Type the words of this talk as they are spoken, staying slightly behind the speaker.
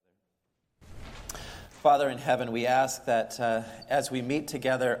Father in heaven, we ask that as we meet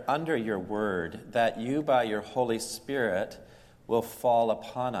together under your word, that you by your Holy Spirit will fall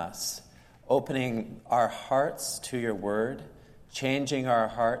upon us, opening our hearts to your word, changing our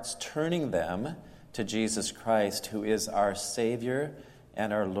hearts, turning them to Jesus Christ, who is our Savior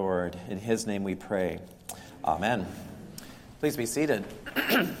and our Lord. In his name we pray. Amen. Please be seated.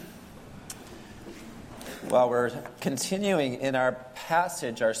 Well, we're continuing in our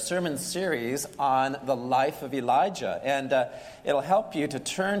passage, our sermon series on the life of Elijah. And it'll help you to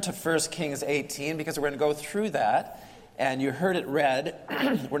turn to 1 Kings 18 because we're going to go through that. And you heard it read.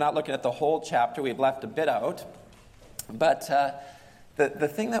 We're not looking at the whole chapter. We've left a bit out. But the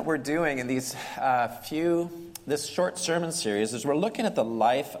thing that we're doing in this short sermon series is we're looking at the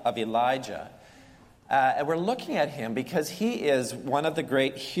life of Elijah. And we're looking at him because he is one of the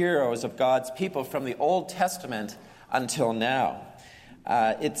great heroes of God's people from the Old Testament until now.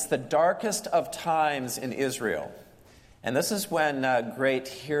 It's the darkest of times in Israel. And this is when great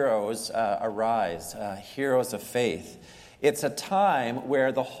heroes arise, heroes of faith. It's a time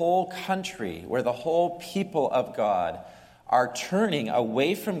where the whole country, where the whole people of God are turning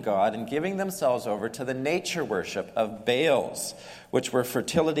away from God and giving themselves over to the nature worship of Baals, which were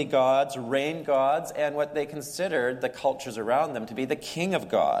fertility gods, rain gods, and what they considered the cultures around them to be the king of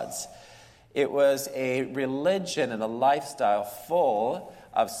gods. It was a religion and a lifestyle full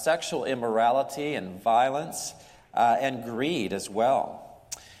of sexual immorality and violence and greed as well.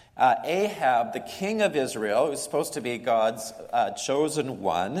 Ahab, the king of Israel, who's supposed to be God's chosen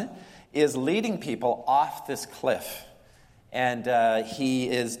one, is leading people off this cliff. And he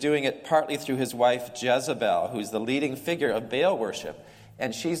is doing it partly through his wife Jezebel, who's the leading figure of Baal worship.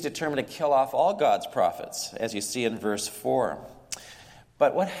 And she's determined to kill off all God's prophets, as you see in verse 4.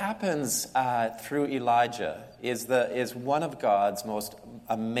 But what happens through Elijah is one of God's most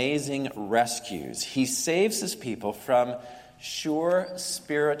amazing rescues. He saves his people from sure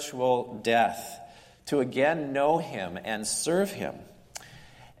spiritual death to again know him and serve him.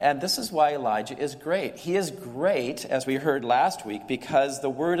 And this is why Elijah is great. He is great, as we heard last week, because the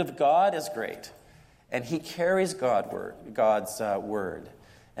word of God is great. And he carries God's word.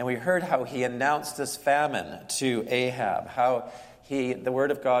 And we heard how he announced this famine to Ahab, how the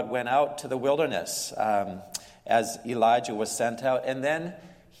word of God went out to the wilderness as Elijah was sent out. And then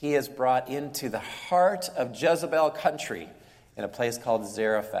he is brought into the heart of Jezebel country in a place called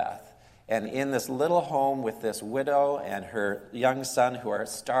Zarephath. And in this little home with this widow and her young son who are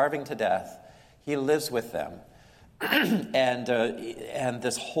starving to death, he lives with them. and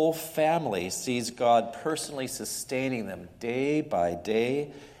this whole family sees God personally sustaining them day by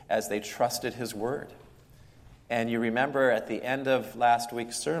day as they trusted his word. And you remember at the end of last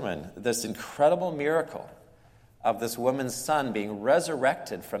week's sermon, this incredible miracle of this woman's son being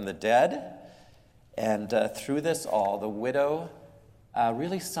resurrected from the dead. And through this all, the widow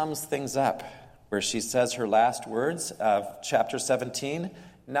really sums things up, where she says her last words of chapter 17,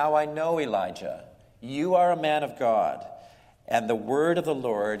 "Now I know, Elijah, you are a man of God, and the word of the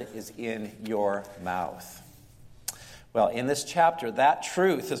Lord is in your mouth." Well, in this chapter, that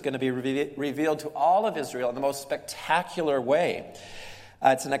truth is going to be revealed to all of Israel in the most spectacular way.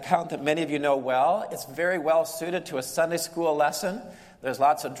 It's an account that many of you know well. It's very well suited to a Sunday school lesson. There's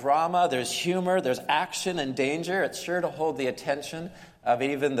lots of drama, there's humor, there's action and danger. It's sure to hold the attention of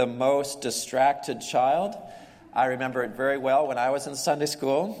even the most distracted child. I remember it very well when I was in Sunday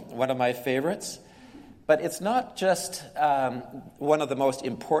school, one of my favorites. But it's not just one of the most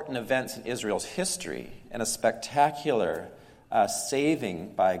important events in Israel's history and a spectacular saving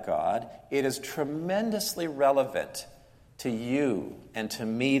by God. It is tremendously relevant to you and to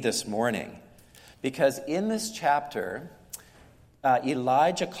me this morning. Because in this chapter,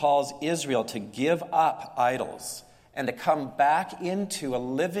 Elijah calls Israel to give up idols and to come back into a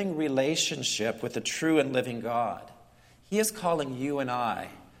living relationship with the true and living God. He is calling you and I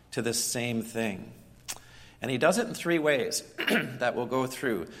to the same thing. And he does it in three ways that we'll go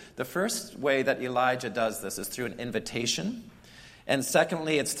through. The first way that Elijah does this is through an invitation. And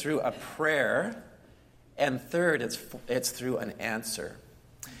secondly, it's through a prayer. And third, it's through an answer.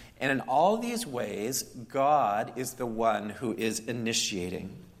 And in all these ways, God is the one who is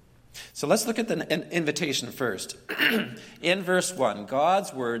initiating. So let's look at the invitation first. In verse 1,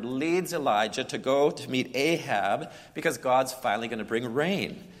 God's word leads Elijah to go to meet Ahab because God's finally going to bring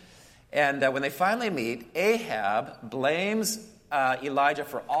rain. And when they finally meet, Ahab blames Elijah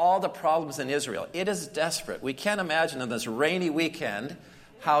for all the problems in Israel. It is desperate. We can't imagine on this rainy weekend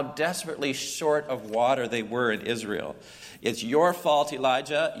how desperately short of water they were in Israel. It's your fault,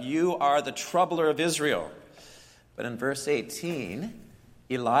 Elijah. You are the troubler of Israel. But in verse 18,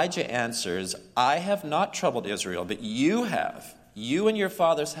 Elijah answers, I have not troubled Israel, but you have, you and your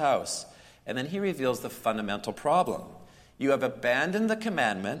father's house. And then he reveals the fundamental problem. You have abandoned the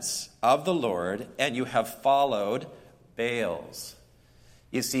commandments of the Lord, and you have followed Baals.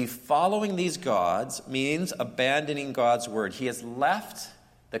 You see, following these gods means abandoning God's word. He has left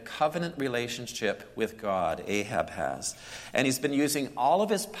the covenant relationship with God, Ahab has. And he's been using all of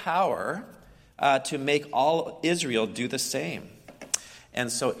his power to make all Israel do the same. And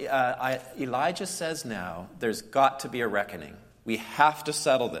so Elijah says now, there's got to be a reckoning. We have to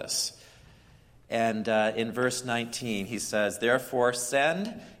settle this. And in verse 19, he says, therefore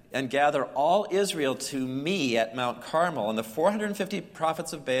send and gather all Israel to me at Mount Carmel, and the 450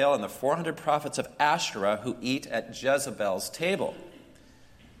 prophets of Baal and the 400 prophets of Asherah who eat at Jezebel's table.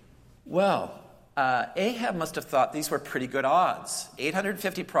 Well, Ahab must have thought these were pretty good odds.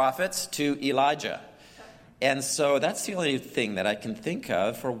 850 prophets to Elijah. And so that's the only thing that I can think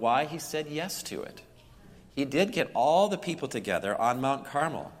of for why he said yes to it. He did get all the people together on Mount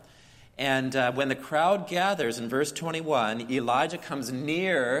Carmel. And when the crowd gathers in verse 21, Elijah comes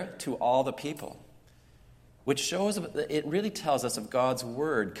near to all the people, which shows, it really tells us of God's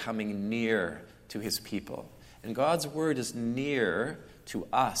word coming near to his people. And God's word is near to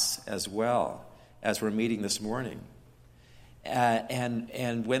us as well, as we're meeting this morning.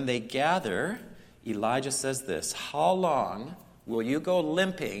 And when they gather, Elijah says this, how long will you go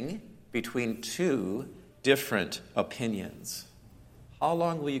limping between two different opinions? How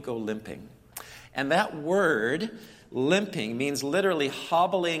long will you go limping? And that word, limping, means literally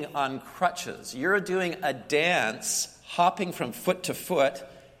hobbling on crutches. You're doing a dance, hopping from foot to foot,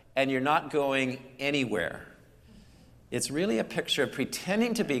 and you're not going anywhere. It's really a picture of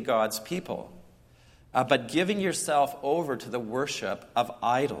pretending to be God's people, but giving yourself over to the worship of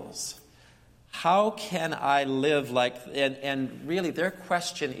idols. How can I live like... And really their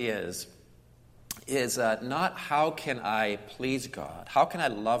question is not how can I please God? How can I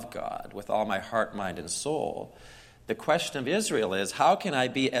love God with all my heart, mind, and soul? The question of Israel is, how can I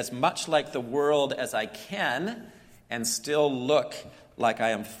be as much like the world as I can and still look like I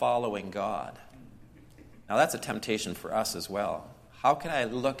am following God? Now that's a temptation for us as well. How can I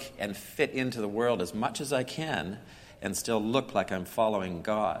look and fit into the world as much as I can and still look like I'm following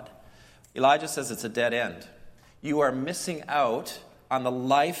God? Elijah says it's a dead end. You are missing out on the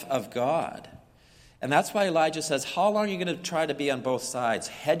life of God. And that's why Elijah says, how long are you going to try to be on both sides,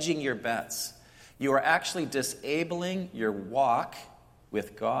 hedging your bets? You are actually disabling your walk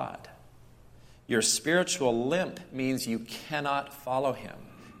with God. Your spiritual limp means you cannot follow him.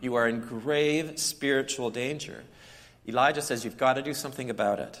 You are in grave spiritual danger. Elijah says you've got to do something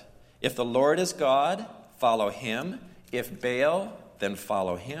about it. If the Lord is God, follow him. If Baal, then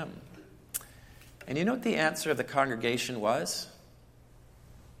follow him. And you know what the answer of the congregation was?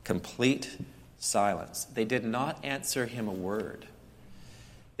 Complete silence. They did not answer him a word.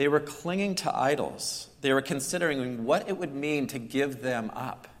 They were clinging to idols. They were considering what it would mean to give them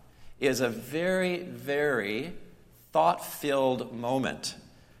up. It is a very, very thought-filled moment.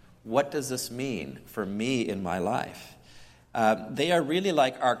 What does this mean for me in my life? They are really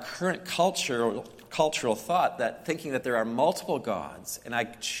like our current cultural thought, that thinking that there are multiple gods, and I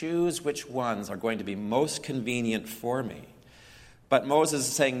choose which ones are going to be most convenient for me. But Moses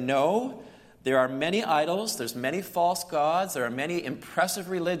is saying, no, there are many idols, there's many false gods, there are many impressive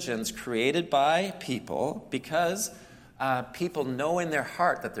religions created by people because people know in their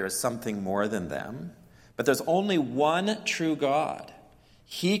heart that there is something more than them. But there's only one true God.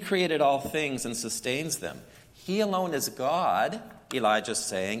 He created all things and sustains them. He alone is God, Elijah's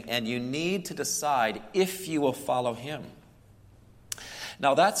saying, and you need to decide if you will follow him.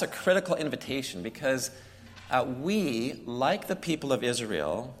 Now that's a critical invitation because we, like the people of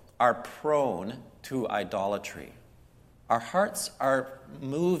Israel, are prone to idolatry. Our hearts are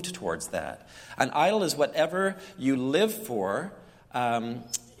moved towards that. An idol is whatever you live for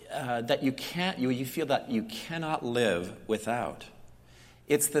that you feel that you cannot live without.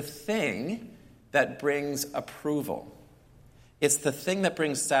 It's the thing that brings approval. It's the thing that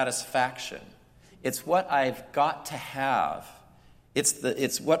brings satisfaction. It's what I've got to have.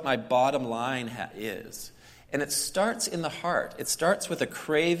 It's what my bottom line is. And it starts in the heart. It starts with a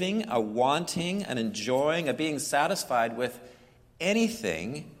craving, a wanting, an enjoying, a being satisfied with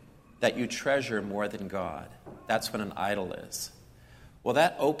anything that you treasure more than God. That's what an idol is. Well,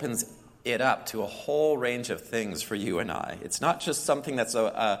 that opens it up to a whole range of things for you and I. It's not just something that's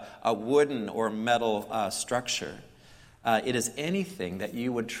a wooden or metal structure. It is anything that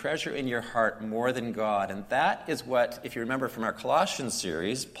you would treasure in your heart more than God. And that is what, if you remember from our Colossians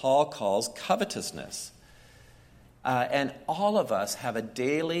series, Paul calls covetousness. And all of us have a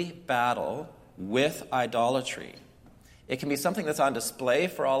daily battle with idolatry. It can be something that's on display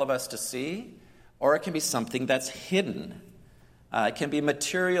for all of us to see, or it can be something that's hidden. It can be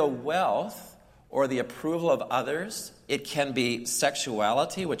material wealth or the approval of others. It can be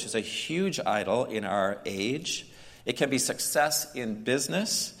sexuality, which is a huge idol in our age. It can be success in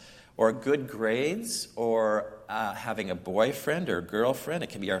business or good grades or having a boyfriend or girlfriend.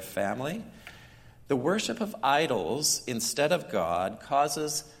 It can be our family. The worship of idols instead of God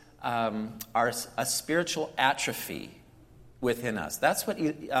causes a spiritual atrophy within us. That's what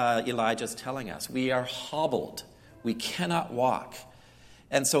Elijah's telling us. We are hobbled. We cannot walk.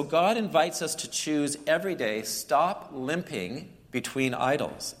 And so God invites us to choose every day, stop limping between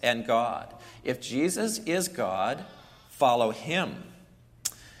idols and God. If Jesus is God, follow him.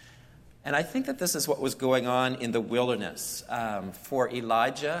 And I think that this is what was going on in the wilderness for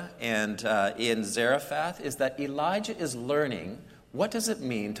Elijah and in Zarephath, is that Elijah is learning, what does it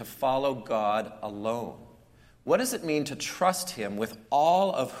mean to follow God alone? What does it mean to trust him with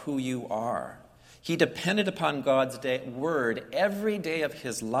all of who you are? He depended upon God's word every day of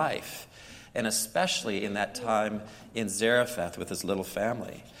his life, and especially in that time in Zarephath with his little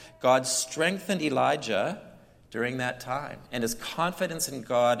family. God strengthened Elijah during that time, and his confidence in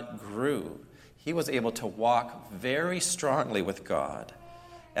God grew. He was able to walk very strongly with God,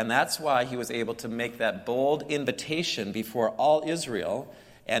 and that's why he was able to make that bold invitation before all Israel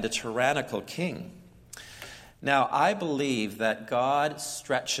and a tyrannical king. Now, I believe that God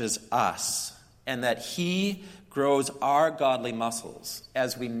stretches us and that he grows our godly muscles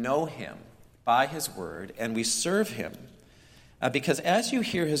as we know him by his word and we serve him. Because as you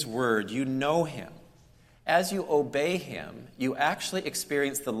hear his word, you know him. As you obey him, you actually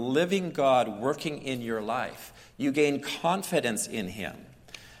experience the living God working in your life. You gain confidence in him.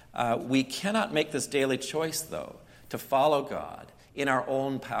 We cannot make this daily choice, though, to follow God in our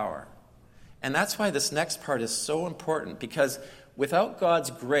own power. And that's why this next part is so important, because without God's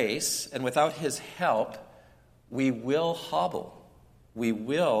grace and without his help, we will hobble. We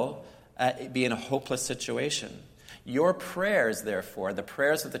will be in a hopeless situation. Your prayers, therefore, the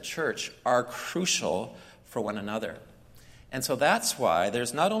prayers of the church, are crucial for one another. And so that's why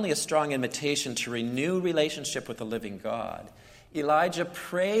there's not only a strong invitation to renew relationship with the living God, Elijah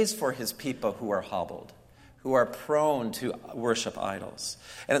prays for his people who are hobbled, who are prone to worship idols.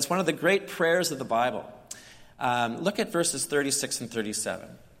 And it's one of the great prayers of the Bible. Look at verses 36 and 37.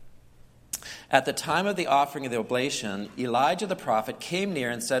 At the time of the offering of the oblation, Elijah the prophet came near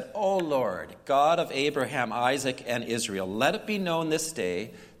and said, O Lord, God of Abraham, Isaac, and Israel, let it be known this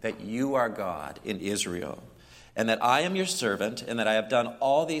day that you are God in Israel, and that I am your servant, and that I have done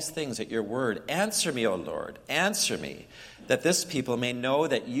all these things at your word. Answer me, O Lord, answer me, that this people may know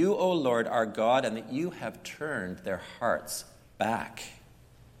that you, O Lord, are God, and that you have turned their hearts back.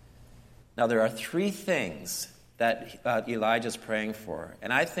 Now, there are three things that Elijah is praying for,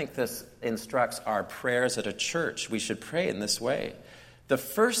 and I think this instructs our prayers at a church. We should pray in this way. The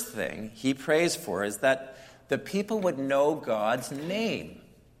first thing he prays for is that the people would know God's name.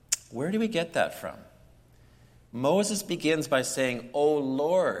 Where do we get that from? Moses begins by saying, O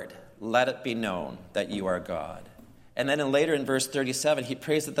Lord, let it be known that you are God. And then later in verse 37, he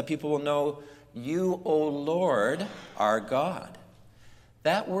prays that the people will know you, O Lord, are God.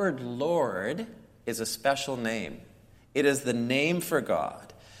 That word Lord is a special name. It is the name for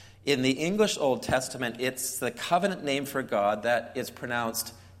God. In the English Old Testament, it's the covenant name for God that is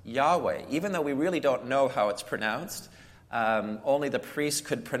pronounced Yahweh, even though we really don't know how it's pronounced. Only the priest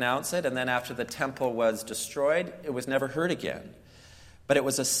could pronounce it, and then after the temple was destroyed, it was never heard again. But it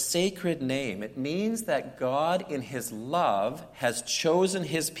was a sacred name. It means that God, in his love, has chosen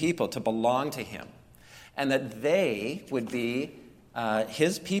his people to belong to him, and that they would be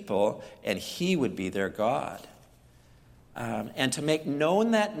his people, and he would be their God. And to make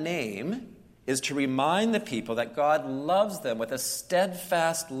known that name is to remind the people that God loves them with a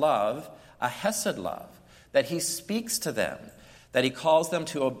steadfast love, a hesed love, that he speaks to them, that he calls them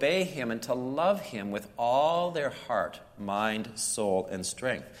to obey him and to love him with all their heart, mind, soul, and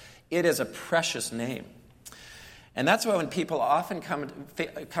strength. It is a precious name. And that's why when people often come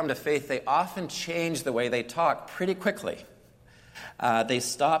to faith, they often change the way they talk pretty quickly. They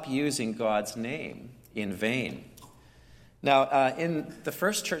stop using God's name in vain. Now, in the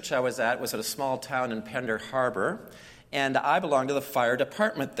first church I was at was at a small town in Pender Harbor, and I belonged to the fire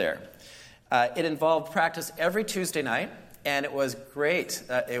department there. It involved practice every Tuesday night, and it was great.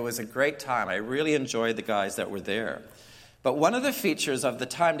 It was a great time. I really enjoyed the guys that were there. But one of the features of the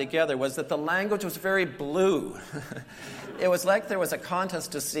time together was that the language was very blue. It was like there was a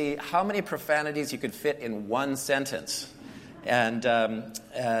contest to see how many profanities you could fit in one sentence. And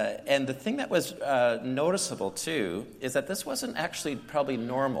the thing that was noticeable, too, is that this wasn't actually probably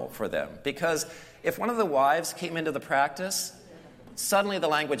normal for them. Because if one of the wives came into the practice, suddenly the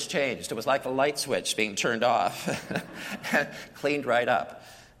language changed. It was like a light switch being turned off, cleaned right up.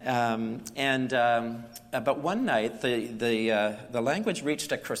 But one night, the language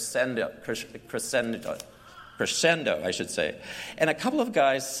reached a crescendo, I should say. And a couple of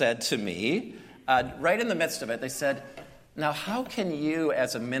guys said to me, right in the midst of it, they said, "Now, how can you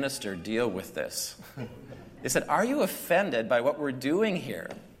as a minister deal with this?" They said, "Are you offended by what we're doing here?"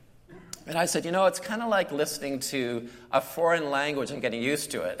 And I said, it's kind of like listening to a foreign language and getting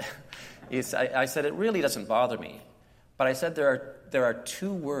used to it. I said, it really doesn't bother me. But I said, there are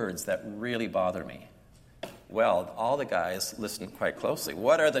two words that really bother me. Well, all the guys listened quite closely.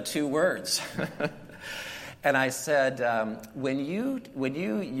 What are the two words? And I said, when you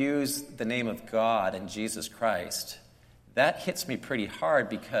use the name of God and Jesus Christ, that hits me pretty hard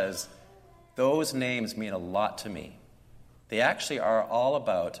because those names mean a lot to me. They actually are all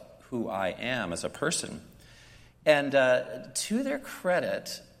about who I am as a person. And to their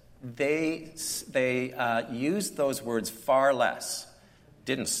credit, they used those words far less.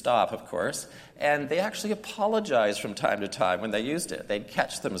 Didn't stop, of course. And they actually apologized from time to time when they used it. They'd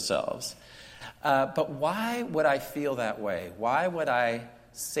catch themselves. But why would I feel that way? Why would I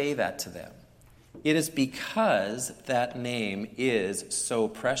say that to them? It is because that name is so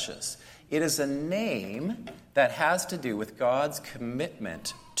precious. It is a name that has to do with God's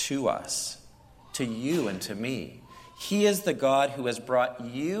commitment to us, to you and to me. He is the God who has brought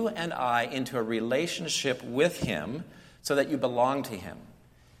you and I into a relationship with him so that you belong to him.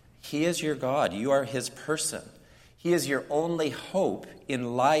 He is your God. You are his person. He is your only hope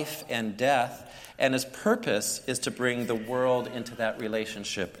in life and death, and his purpose is to bring the world into that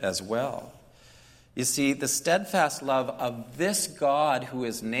relationship as well. You see, the steadfast love of this God who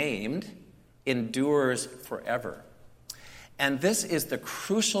is named endures forever. And this is the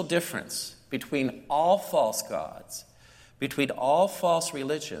crucial difference between all false gods, between all false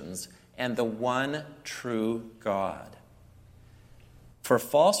religions, and the one true God. For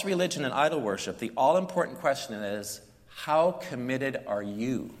false religion and idol worship, the all-important question is, how committed are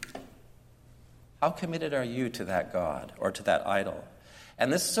you? How committed are you to that God or to that idol?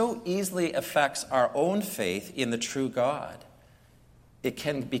 And this so easily affects our own faith in the true God. It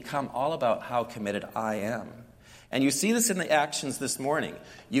can become all about how committed I am. And you see this in the actions this morning.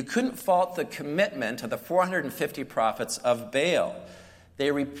 You couldn't fault the commitment of the 450 prophets of Baal.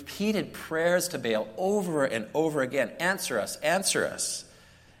 They repeated prayers to Baal over and over again. Answer us, answer us.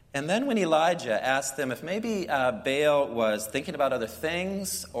 And then when Elijah asked them if maybe Baal was thinking about other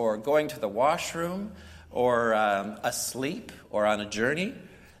things or going to the washroom or asleep or on a journey,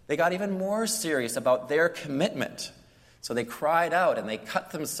 they got even more serious about their commitment. So they cried out and they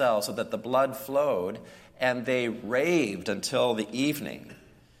cut themselves so that the blood flowed, and they raved until the evening.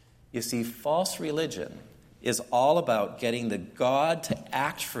 You see, false religion is all about getting the God to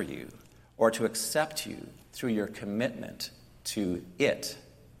act for you or to accept you through your commitment to it.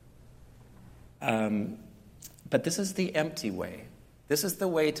 But this is the empty way. This is the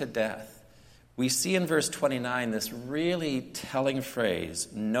way to death. We see in verse 29 this really telling phrase,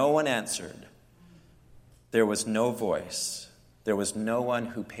 no one answered. There was no voice. There was no one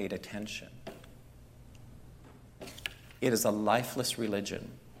who paid attention. It is a lifeless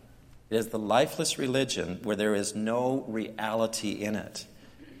religion. It is the lifeless religion where there is no reality in it.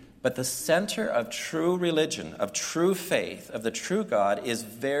 But the center of true religion, of true faith, of the true God is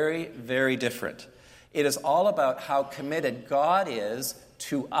very, very different. It is all about how committed God is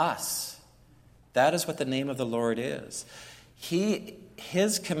to us. That is what the name of the Lord is.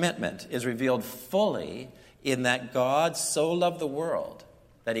 His commitment is revealed fully in that God so loved the world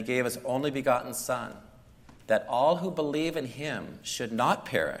that he gave his only begotten Son, that all who believe in him should not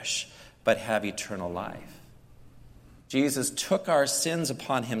perish, but have eternal life. Jesus took our sins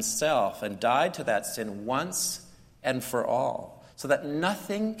upon himself and died to that sin once and for all, so that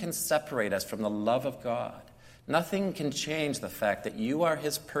nothing can separate us from the love of God. Nothing can change the fact that you are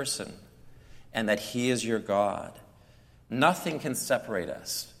his person and that he is your God. Nothing can separate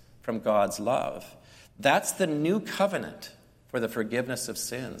us from God's love. That's the new covenant for the forgiveness of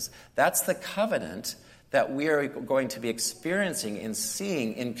sins. That's the covenant that we are going to be experiencing and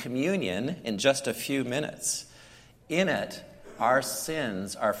seeing in communion in just a few minutes. In it, our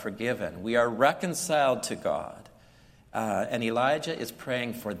sins are forgiven. We are reconciled to God. And Elijah is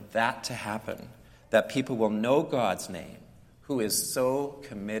praying for that to happen, that people will know God's name, who is so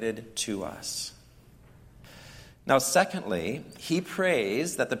committed to us. Now, secondly, he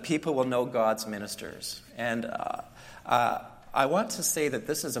prays that the people will know God's ministers. And I want to say that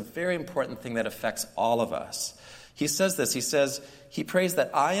this is a very important thing that affects all of us. He says this, he prays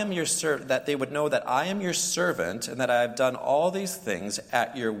that I am your servant, that they would know that I am your servant and that I have done all these things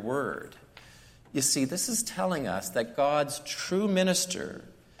at your word. You see, this is telling us that God's true minister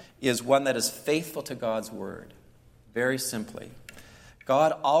is one that is faithful to God's word. Very simply.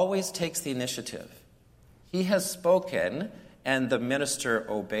 God always takes the initiative. He has spoken, and the minister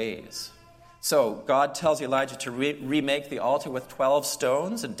obeys. So God tells Elijah to remake the altar with 12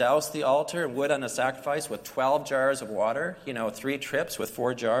 stones and douse the altar and wood on a sacrifice with 12 jars of water, 3 trips with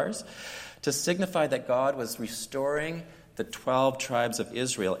 4 jars, to signify that God was restoring the 12 tribes of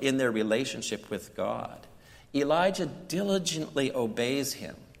Israel in their relationship with God. Elijah diligently obeys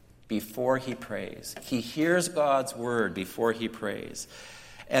him before he prays. He hears God's word before he prays.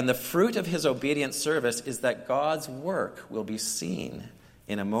 And the fruit of his obedient service is that God's work will be seen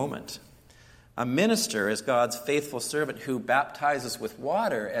in a moment. A minister is God's faithful servant who baptizes with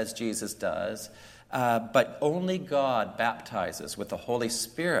water, as Jesus does, but only God baptizes with the Holy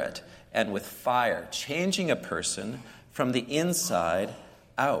Spirit and with fire, changing a person from the inside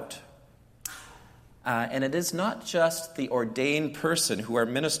out. And it is not just the ordained person who are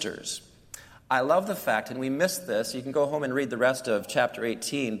ministers. I love the fact, and we missed this, you can go home and read the rest of chapter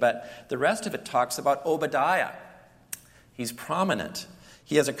 18, but the rest of it talks about Obadiah. He's prominent.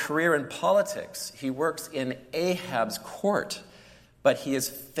 He has a career in politics. He works in Ahab's court, but he is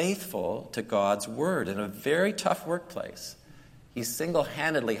faithful to God's word in a very tough workplace. He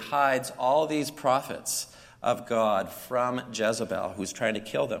single-handedly hides all these prophets of God from Jezebel, who's trying to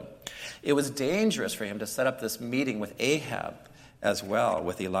kill them. It was dangerous for him to set up this meeting with Ahab as well,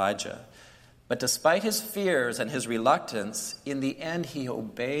 with Elijah. But despite his fears and his reluctance, in the end he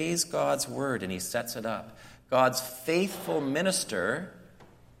obeys God's word and he sets it up. God's faithful minister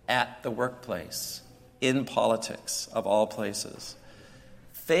at the workplace, in politics, of all places.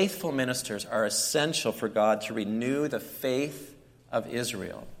 Faithful ministers are essential for God to renew the faith of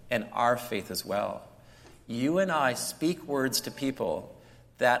Israel and our faith as well. You and I speak words to people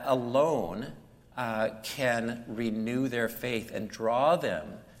that alone can renew their faith and draw them,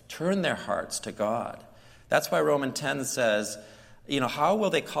 turn their hearts to God. That's why Romans 10 says, how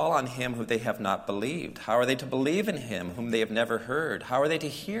will they call on him who they have not believed? How are they to believe in him whom they have never heard? How are they to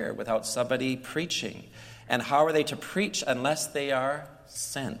hear without somebody preaching? And how are they to preach unless they are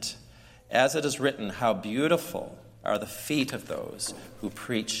sent? As it is written, how beautiful are the feet of those who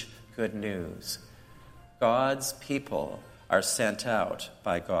preach good news. God's people are sent out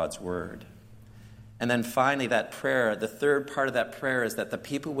by God's word. And then finally, that prayer, the third part of that prayer is that the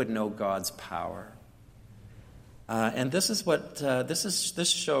people would know God's power. And this is what this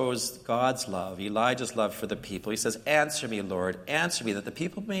shows God's love, Elijah's love for the people. He says, "Answer me, Lord, answer me, that the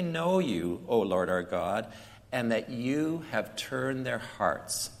people may know you, O Lord our God, and that you have turned their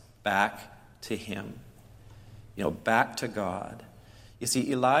hearts back to him." Back to God. You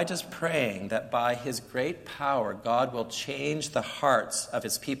see, Elijah's praying that by his great power, God will change the hearts of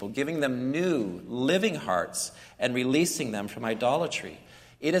his people, giving them new, living hearts and releasing them from idolatry.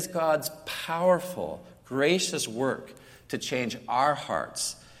 It is God's powerful, gracious work to change our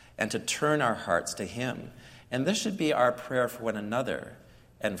hearts and to turn our hearts to him. And this should be our prayer for one another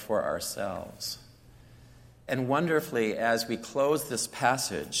and for ourselves. And wonderfully, as we close this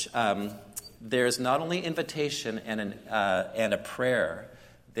passage, there's not only invitation and a prayer,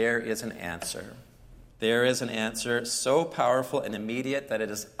 there is an answer. There is an answer so powerful and immediate that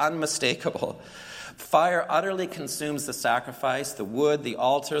it is unmistakable. Fire utterly consumes the sacrifice, the wood, the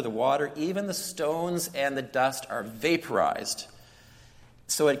altar, the water, even the stones and the dust are vaporized.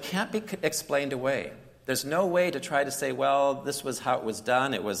 So it can't be explained away. There's no way to try to say, well, this was how it was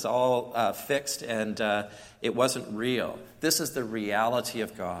done. It was all fixed and it wasn't real. This is the reality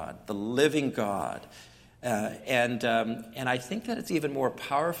of God, the living God. And I think that it's even more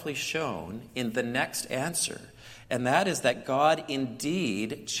powerfully shown in the next answer. And that is that God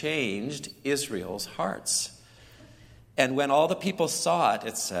indeed changed Israel's hearts. And when all the people saw it,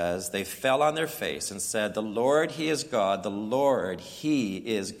 it says, they fell on their face and said, "The Lord, he is God. The Lord, he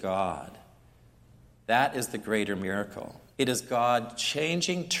is God." That is the greater miracle. It is God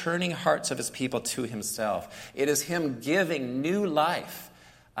changing, turning hearts of his people to himself. It is him giving new life,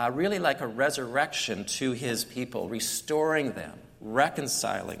 really like a resurrection to his people, restoring them,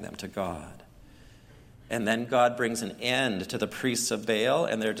 reconciling them to God. And then God brings an end to the priests of Baal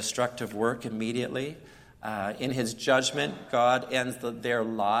and their destructive work immediately. In his judgment, God ends their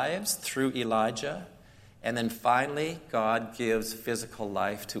lives through Elijah. And then finally, God gives physical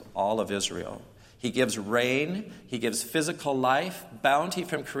life to all of Israel. He gives rain, he gives physical life, bounty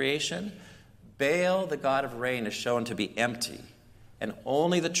from creation. Baal, the god of rain, is shown to be empty, and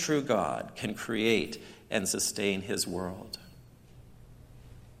only the true God can create and sustain his world.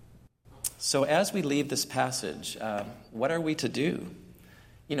 So as we leave this passage, what are we to do?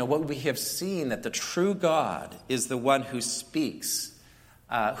 What we have seen, that the true God is the one who speaks,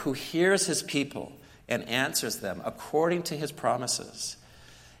 who hears his people and answers them according to his promises.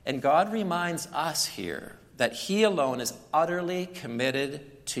 And God reminds us here that he alone is utterly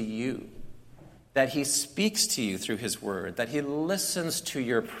committed to you, that he speaks to you through his word, that he listens to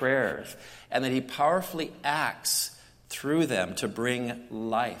your prayers, and that he powerfully acts through them to bring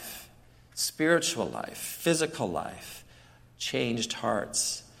life, spiritual life, physical life, changed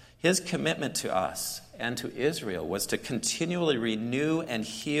hearts. His commitment to us and to Israel was to continually renew and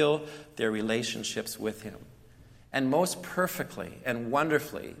heal their relationships with him. And most perfectly and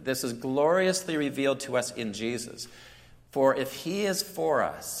wonderfully, this is gloriously revealed to us in Jesus. For if he is for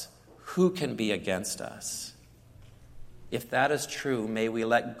us, who can be against us? If that is true, may we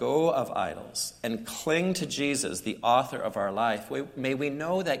let go of idols and cling to Jesus, the author of our life. May we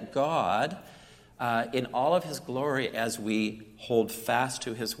know that God, in all of his glory, as we hold fast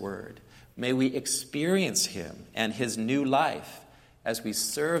to his word, may we experience him and his new life as we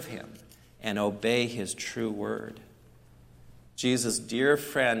serve him and obey his true word. Jesus' dear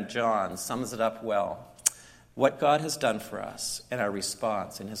friend John sums it up well, what God has done for us and our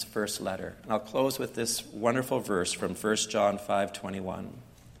response in his first letter. And I'll close with this wonderful verse from 1 John 5:21.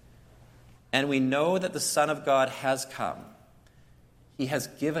 And we know that the Son of God has come. He has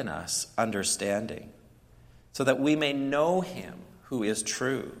given us understanding, so that we may know him who is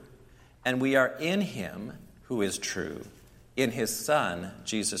true. And we are in him who is true, in his Son,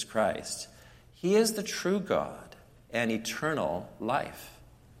 Jesus Christ. He is the true God and eternal life.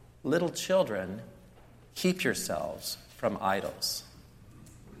 Little children, keep yourselves from idols.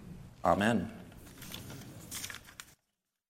 Amen.